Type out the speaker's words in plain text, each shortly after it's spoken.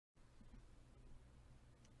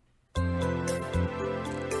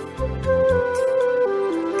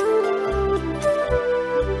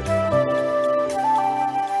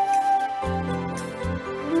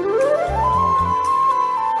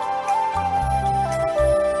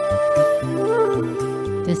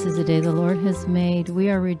This is the day the Lord has made. We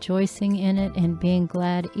are rejoicing in it and being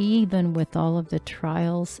glad, even with all of the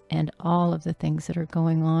trials and all of the things that are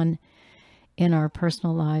going on in our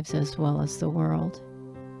personal lives as well as the world.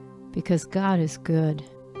 Because God is good,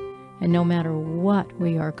 and no matter what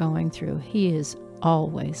we are going through, He is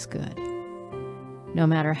always good. No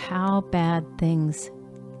matter how bad things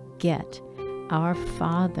get, our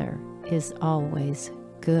Father is always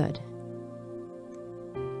good.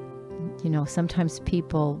 You know, sometimes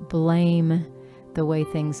people blame the way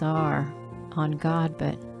things are on God,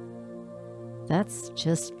 but that's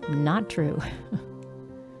just not true.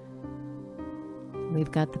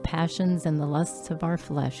 We've got the passions and the lusts of our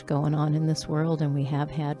flesh going on in this world, and we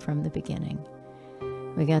have had from the beginning.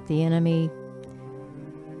 We got the enemy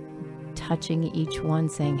touching each one,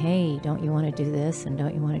 saying, hey, don't you want to do this and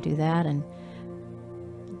don't you want to do that? And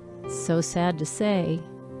it's so sad to say,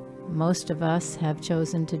 most of us have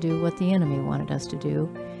chosen to do what the enemy wanted us to do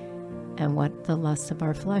and what the lusts of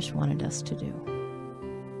our flesh wanted us to do.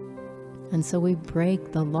 And so we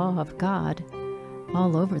break the law of God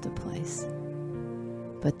all over the place.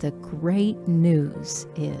 But the great news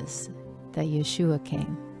is that Yeshua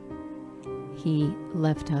came. He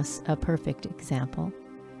left us a perfect example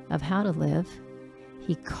of how to live.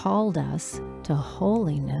 He called us to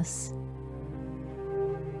holiness.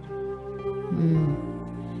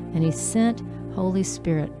 And He sent Holy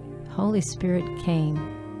Spirit. Holy Spirit came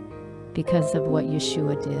because of what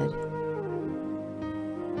Yeshua did.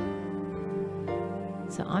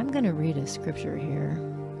 So I'm going to read a scripture here.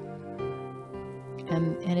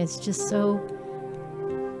 And it's just so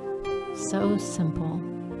simple.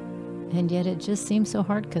 And yet it just seems so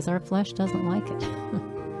hard because our flesh doesn't like it.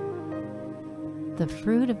 The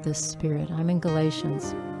fruit of the Spirit, I'm in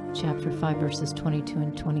Galatians chapter 5, verses 22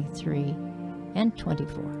 and 23 and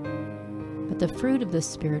 24. But the fruit of the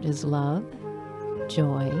Spirit is love,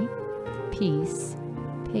 joy, peace,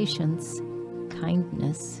 patience,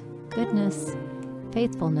 kindness, goodness,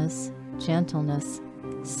 faithfulness, gentleness,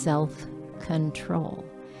 self-control.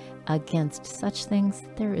 Against such things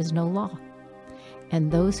there is no law. And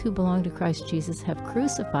those who belong to Christ Jesus have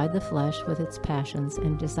crucified the flesh with its passions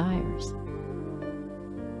and desires.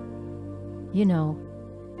 You know,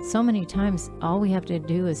 so many times all we have to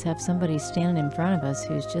do is have somebody stand in front of us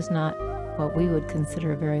who's just not what we would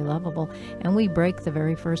consider very lovable, and we break the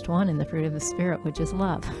very first one in the fruit of the Spirit, which is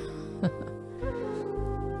love.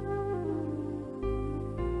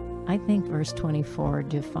 I think verse 24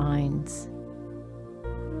 defines,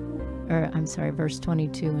 verse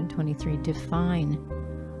 22 and 23 define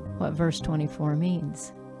what verse 24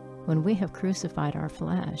 means. When we have crucified our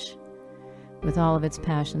flesh with all of its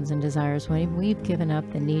passions and desires, when we've given up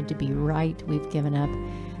the need to be right, we've given up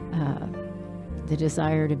the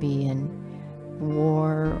desire to be in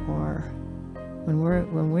war, or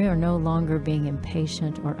when we are no longer being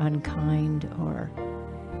impatient or unkind or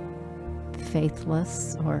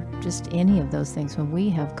faithless or just any of those things, when we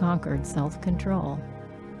have conquered self-control,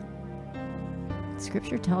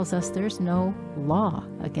 Scripture tells us there's no law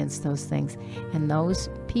against those things. And those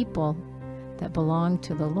people that belong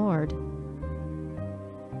to the Lord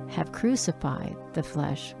have crucified the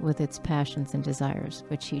flesh with its passions and desires,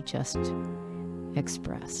 which He just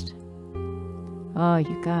expressed. Oh,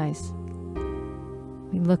 you guys,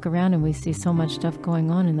 we look around and we see so much stuff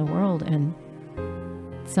going on in the world, and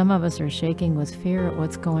some of us are shaking with fear at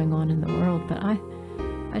what's going on in the world. But I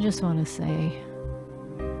just want to say,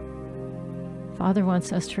 Father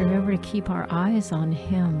wants us to remember to keep our eyes on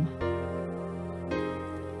Him.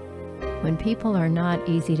 When people are not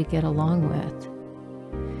easy to get along with,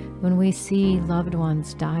 when we see loved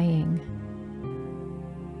ones dying,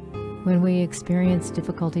 when we experience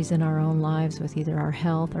difficulties in our own lives with either our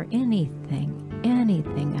health or anything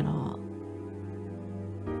at all,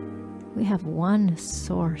 we have one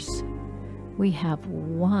source. We have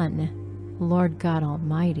one Lord God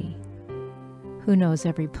Almighty, who knows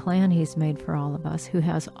every plan He's made for all of us, who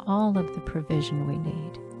has all of the provision we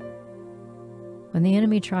need. When the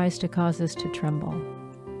enemy tries to cause us to tremble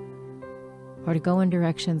or to go in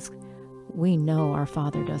directions we know our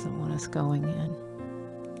Father doesn't want us going in,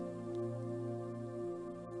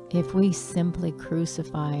 if we simply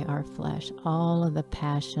crucify our flesh, all of the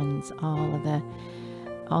passions, all of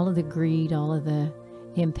the greed, all of the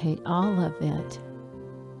impatience, all of it,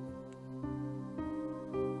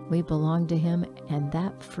 we belong to Him, and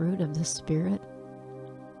that fruit of the Spirit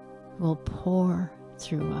will pour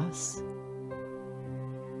through us.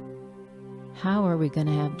 How are we going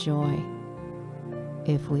to have joy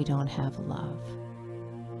if we don't have love?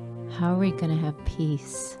 How are we going to have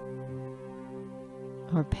peace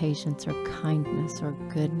or patience or kindness or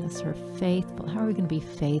goodness or faithful? How are we going to be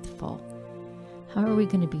faithful? How are we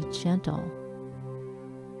going to be gentle?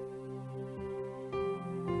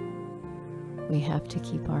 We have to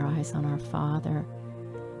keep our eyes on our Father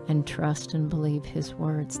and trust and believe His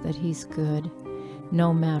words that He's good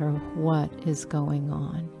no matter what is going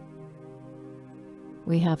on.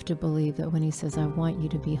 We have to believe that when He says, I want you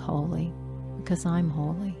to be holy because I'm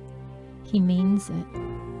holy, He means it.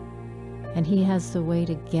 And He has the way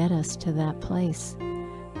to get us to that place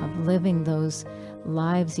of living those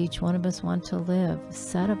lives each one of us want to live,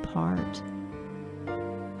 set apart,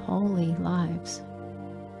 holy lives.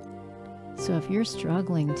 So if you're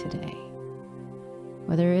struggling today,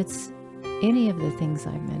 whether it's any of the things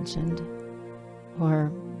I've mentioned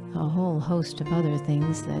or a whole host of other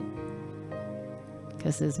things that,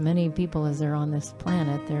 because as many people as are on this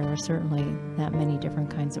planet, there are certainly that many different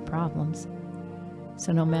kinds of problems.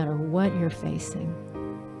 So no matter what you're facing,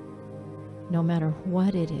 no matter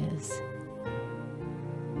what it is,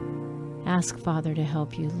 ask Father to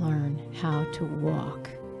help you learn how to walk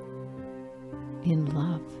in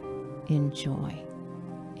love, in joy,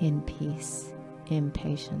 in peace, in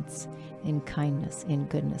patience, in kindness, in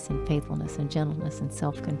goodness, in faithfulness, in gentleness, and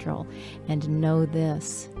self-control. And know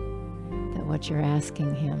this, that what you're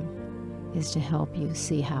asking Him is to help you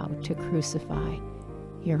see how to crucify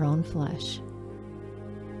your own flesh.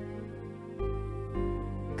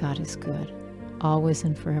 God is good, always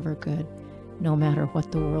and forever good, no matter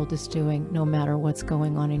what the world is doing, no matter what's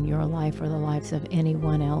going on in your life or the lives of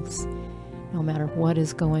anyone else. No matter what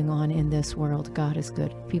is going on in this world, God is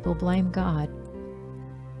good. People blame God.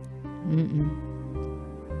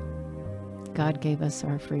 God gave us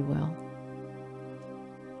our free will.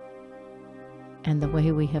 And the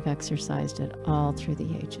way we have exercised it all through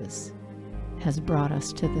the ages has brought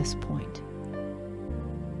us to this point.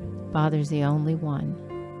 Father's the only one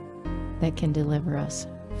that can deliver us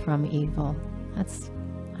from evil.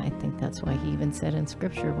 I think that's why He even said in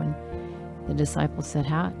Scripture when the disciples said,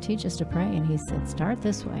 "How teach us to pray?" And He said, start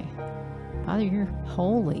this way. Father, you're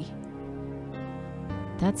holy.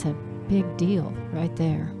 That's a big deal right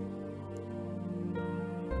there.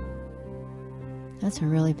 That's a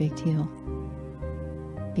really big deal.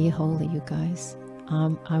 Be holy, you guys.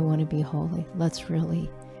 I want to be holy. Let's really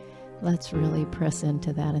press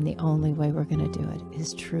into that. And the only way we're going to do it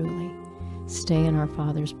is truly stay in our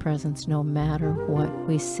Father's presence no matter what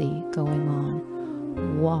we see going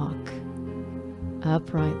on. Walk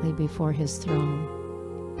uprightly before His throne.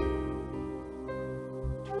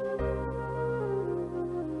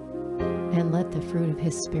 And let the fruit of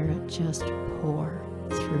His Spirit just pour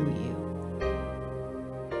through you.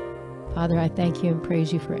 Father, I thank You and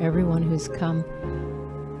praise You for everyone who's come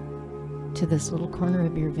to this little corner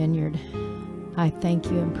of Your vineyard. I thank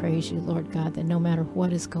You and praise You, Lord God, that no matter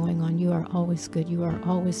what is going on, You are always good. You are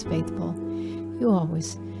always faithful. You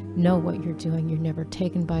always know what You're doing. You're never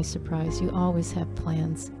taken by surprise. You always have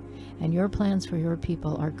plans. And Your plans for Your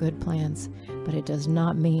people are good plans. But it does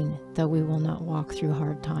not mean that we will not walk through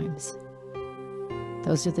hard times.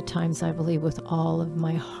 Those are the times I believe with all of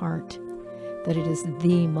my heart that it is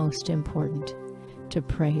the most important to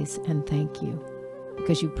praise and thank You.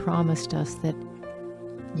 Because You promised us that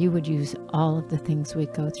You would use all of the things we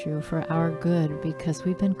go through for our good, because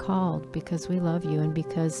we've been called, because we love You, and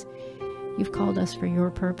because You've called us for Your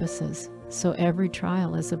purposes. So every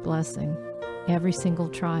trial is a blessing. Every single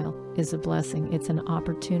trial is a blessing. It's an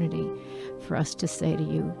opportunity for us to say to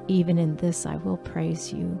You, even in this I will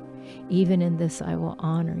praise You. Even in this I will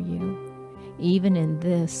honor You. Even in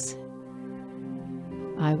this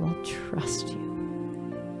I will trust You.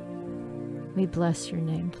 We bless Your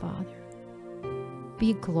name, Father.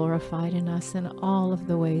 Be glorified in us in all of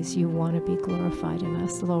the ways You want to be glorified in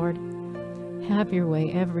us, Lord. Have Your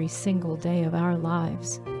way every single day of our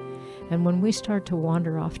lives. And when we start to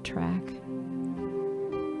wander off track,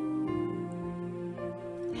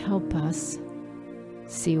 help us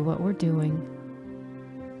see what we're doing.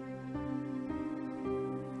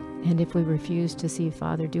 And if we refuse to see,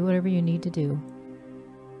 Father, do whatever You need to do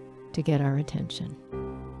to get our attention.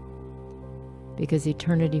 Because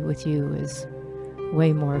eternity with You is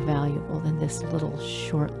way more valuable than this little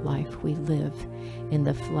short life we live in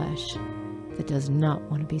the flesh that does not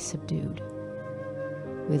want to be subdued.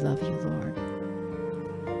 We love You,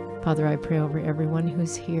 Lord. Father, I pray over everyone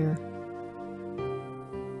who's here,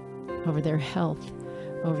 over their health,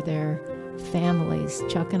 over their families.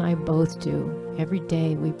 Chuck and I both do. Every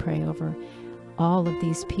day we pray over all of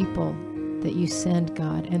these people that You send,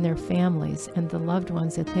 God, and their families and the loved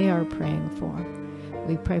ones that they are praying for.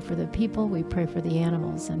 We pray for the people, we pray for the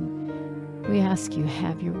animals, and We ask you,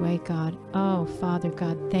 have your way, God. Oh, Father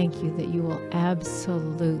God, thank you that you will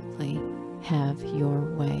absolutely have your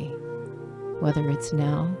way. Whether it's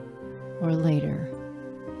now or later,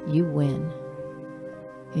 you win.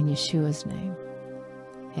 In Yeshua's name,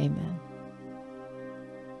 amen.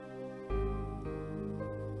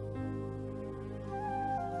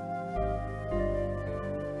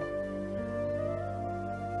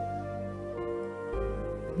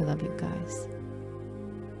 We love you guys.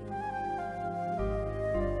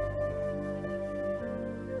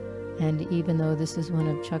 And even though this is one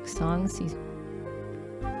of Chuck's songs he's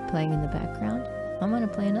playing in the background, I'm going to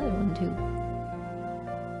play another one too.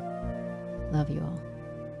 Love you all.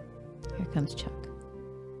 Here comes Chuck.